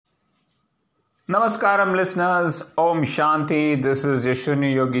Namaskaram, listeners. Om Shanti. This is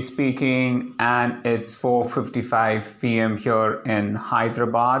Yashuni Yogi speaking, and it's 4:55 p.m. here in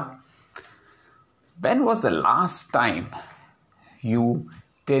Hyderabad. When was the last time you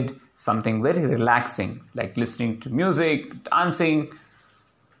did something very relaxing, like listening to music, dancing,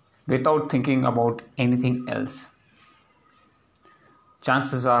 without thinking about anything else?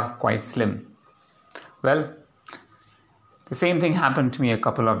 Chances are quite slim. Well, the same thing happened to me a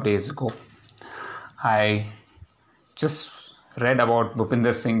couple of days ago. I just read about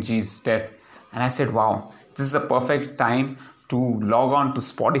Bhupinder Singh Ji's death, and I said, wow, this is a perfect time to log on to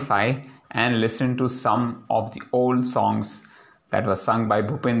Spotify and listen to some of the old songs that were sung by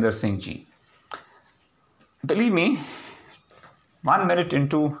Bhupinder Singh Ji. Believe me, 1 minute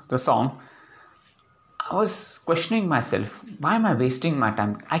into the song, I was questioning myself, why am I wasting my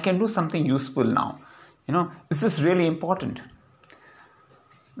time? I can do something useful now. Is this really important?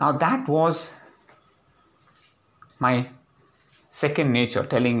 Now that was my second nature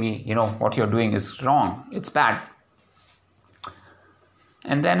telling me, what you're doing is wrong. It's bad.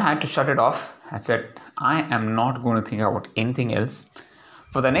 And then I had to shut it off. I said, I am not going to think about anything else.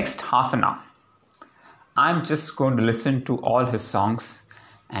 For the next half an hour, I'm just going to listen to all his songs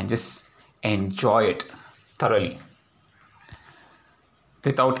and just enjoy it thoroughly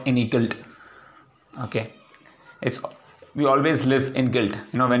without any guilt. Okay. We always live in guilt.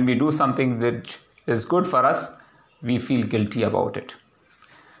 When we do something which is good for us, we feel guilty about it.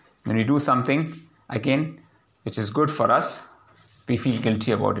 When we do something, again, which is good for us, we feel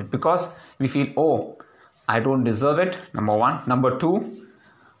guilty about it because we feel, I don't deserve it, number one. Number two,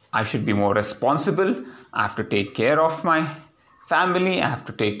 I should be more responsible. I have to take care of my family. I have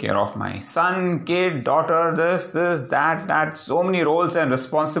to take care of my son, kid, daughter, this, that. So many roles and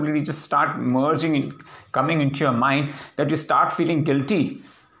responsibilities just start coming into your mind that you start feeling guilty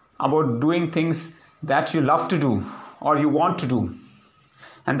about doing things that you love to do or you want to do,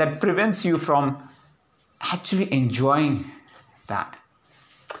 and that prevents you from actually enjoying that.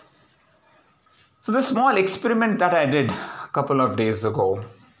 So the small experiment that I did a couple of days ago,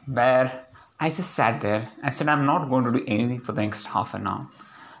 where I just sat there, I said, I'm not going to do anything for the next half an hour.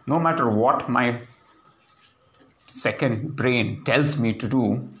 No matter what my second brain tells me to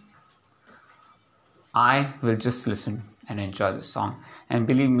do, I will just listen and enjoy the song. And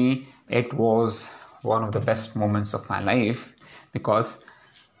believe me, it was one of the best moments of my life because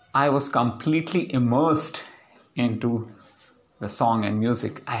I was completely immersed into the song and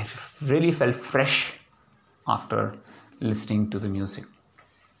music. I really felt fresh after listening to the music.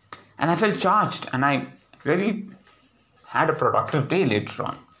 And I felt charged, and I really had a productive day later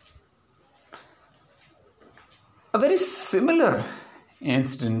on. A very similar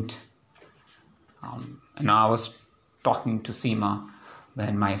incident, I was talking to Seema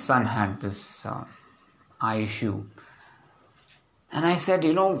when my son had this eye issue. And I said,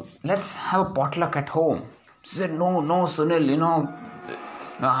 let's have a potluck at home. She said, no, Sunil,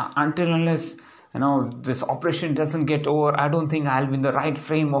 until unless, this operation doesn't get over, I don't think I'll be in the right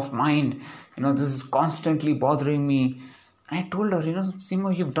frame of mind. This is constantly bothering me. And I told her,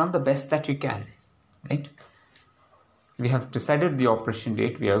 Seema, you've done the best that you can, right? We have decided the operation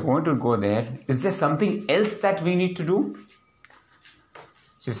date. We are going to go there. Is there something else that we need to do?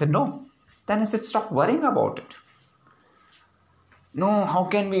 She said, no. Then I said, stop worrying about it. No, how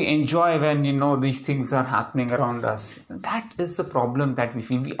can we enjoy when, these things are happening around us? That is the problem that we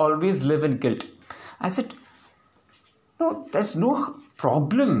feel. We always live in guilt. I said, no, there's no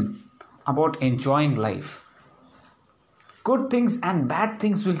problem about enjoying life. Good things and bad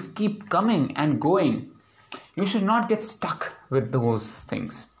things will keep coming and going. You should not get stuck with those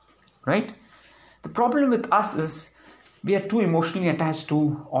things, right? The problem with us is we are too emotionally attached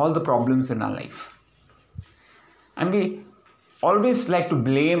to all the problems in our life. And we always like to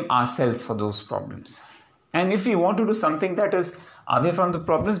blame ourselves for those problems. And if we want to do something that is away from the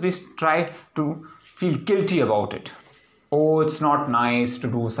problems, we try to feel guilty about it. Oh, it's not nice to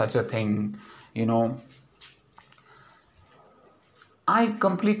do such a thing, I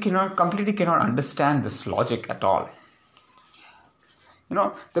completely cannot understand this logic at all.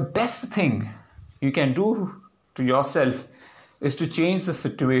 The best thing you can do to yourself is to change the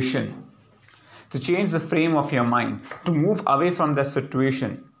situation, to change the frame of your mind, to move away from that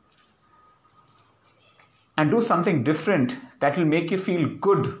situation and do something different that will make you feel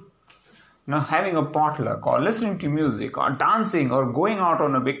good. Having a potluck or listening to music or dancing or going out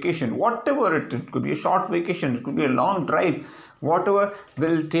on a vacation, whatever it could be, a short vacation, it could be a long drive, whatever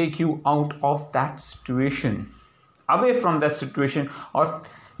will take you out of that situation, away from that situation, or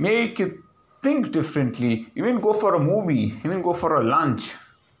make you think differently, even go for a movie, even go for a lunch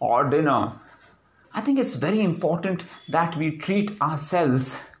or dinner, I think it's very important that we treat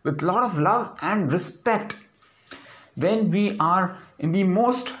ourselves with a lot of love and respect when we are in the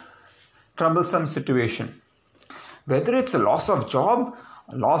most troublesome situation. Whether it's a loss of job,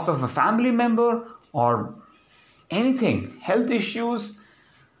 a loss of a family member, or anything, health issues,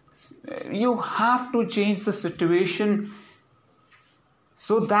 you have to change the situation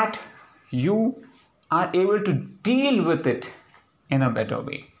so that you are able to deal with it in a better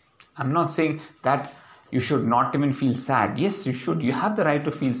way. I'm not saying that you should not even feel sad. Yes, you should. You have the right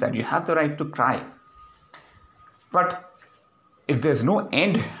to feel sad. You have the right to cry. But if there's no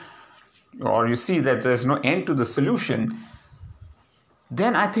end, or you see that there's no end to the solution,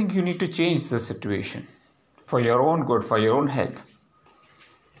 then I think you need to change the situation for your own good, for your own health.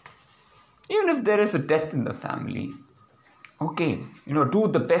 Even if there is a death in the family, okay, do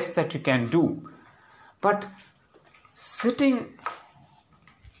the best that you can do. But sitting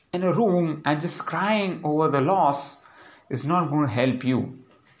in a room and just crying over the loss is not going to help you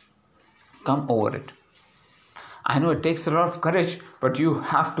come over it. I know it takes a lot of courage, but you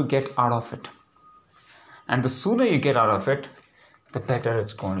have to get out of it. And the sooner you get out of it, the better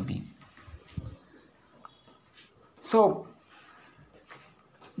it's going to be. So,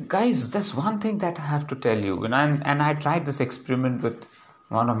 guys, there's one thing that I have to tell you. And I tried this experiment with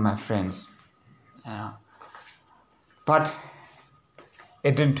one of my friends. But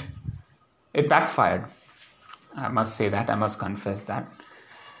it backfired. I must say that. I must confess that.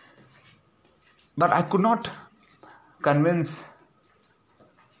 But I could not convince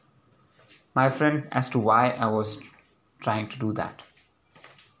my friend as to why I was trying to do that.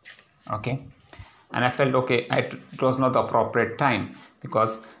 Okay? And I felt, okay, it was not the appropriate time,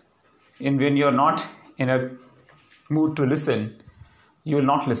 because when you're not in a mood to listen, you will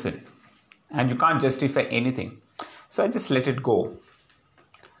not listen. And you can't justify anything. So I just let it go.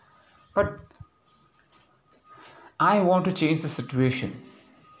 But I want to change the situation.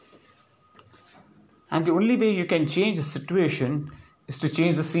 And the only way you can change the situation is to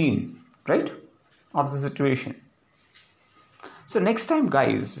change the scene, right, of the situation. So next time,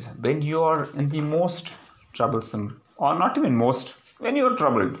 guys, when you are in the most troublesome, or not even most, when you are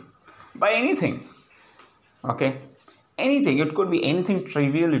troubled by anything, okay, anything, it could be anything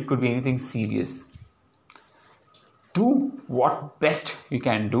trivial, it could be anything serious. Do what best you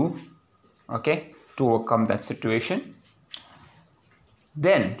can do, okay, to overcome that situation.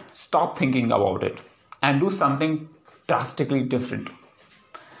 Then stop thinking about it and do something drastically different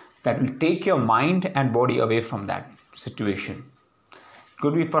that will take your mind and body away from that situation. It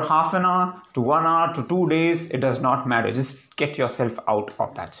could be for half an hour to 1 hour to 2 days. It does not matter. Just get yourself out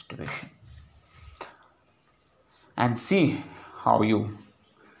of that situation and see how you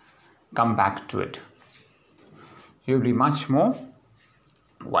come back to it. You'll be much more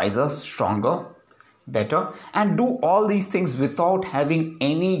wiser, stronger, better, and do all these things without having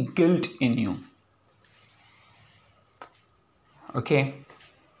any guilt in you. Okay?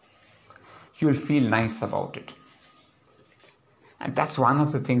 You'll feel nice about it. And that's one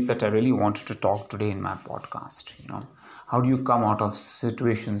of the things that I really wanted to talk today in my podcast. How do you come out of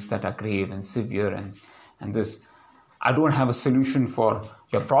situations that are grave and severe and this? I don't have a solution for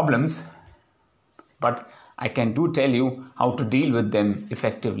your problems, but I can tell you how to deal with them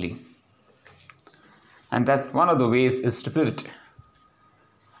effectively. And that one of the ways is to pivot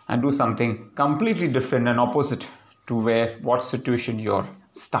and do something completely different and opposite to what situation you're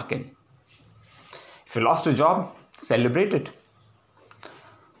stuck in. If you lost a job, celebrate it.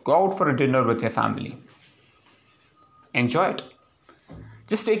 Go out for a dinner with your family. Enjoy it.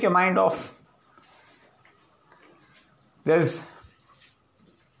 Just take your mind off. There's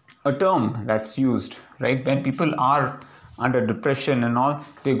a term that's used, right? When people are under depression and all,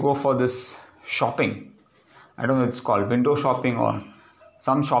 they go for this shopping. I don't know, it's called window shopping or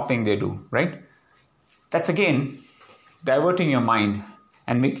some shopping they do, right? That's again diverting your mind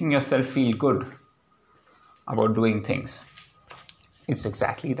and making yourself feel good about doing things. It's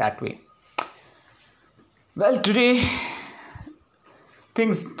exactly that way. Well, today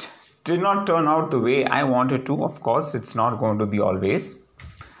things did not turn out the way I wanted to. Of course, it's not going to be always.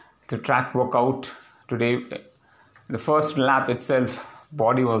 The track workout today, the first lap itself,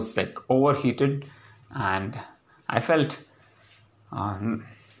 body was like overheated and I felt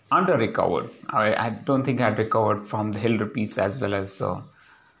under recovered. I don't think I had recovered from the hill repeats as well as the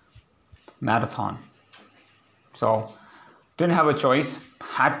marathon. So didn't have a choice,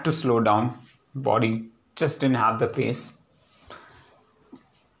 had to slow down. Body just didn't have the pace.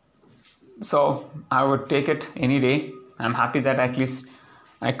 So I would take it any day. I'm happy that at least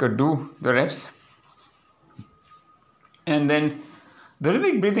I could do the reps. And then The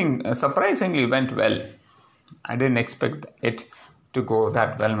rhythmic breathing surprisingly went well. I didn't expect it to go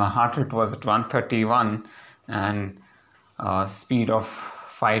that well. My heart rate was at 131 and speed of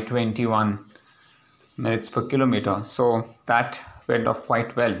 521 minutes per kilometer. So that went off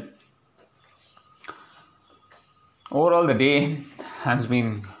quite well. Overall, the day has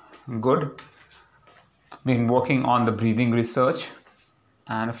been good. Been working on the breathing research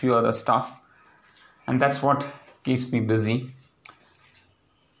and a few other stuff. And that's what keeps me busy.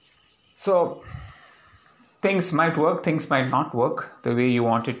 So things might work, things might not work the way you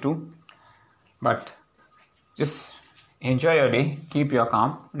want it to. But just enjoy your day, keep your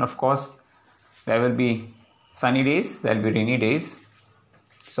calm. And of course, there will be sunny days, there will be rainy days.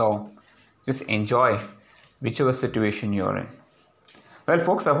 So just enjoy whichever situation you're in. Well,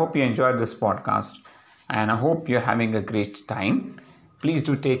 folks, I hope you enjoyed this podcast and I hope you're having a great time. Please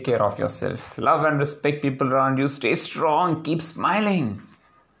do take care of yourself. Love and respect people around you. Stay strong. Keep smiling.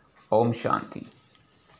 Om Shanti.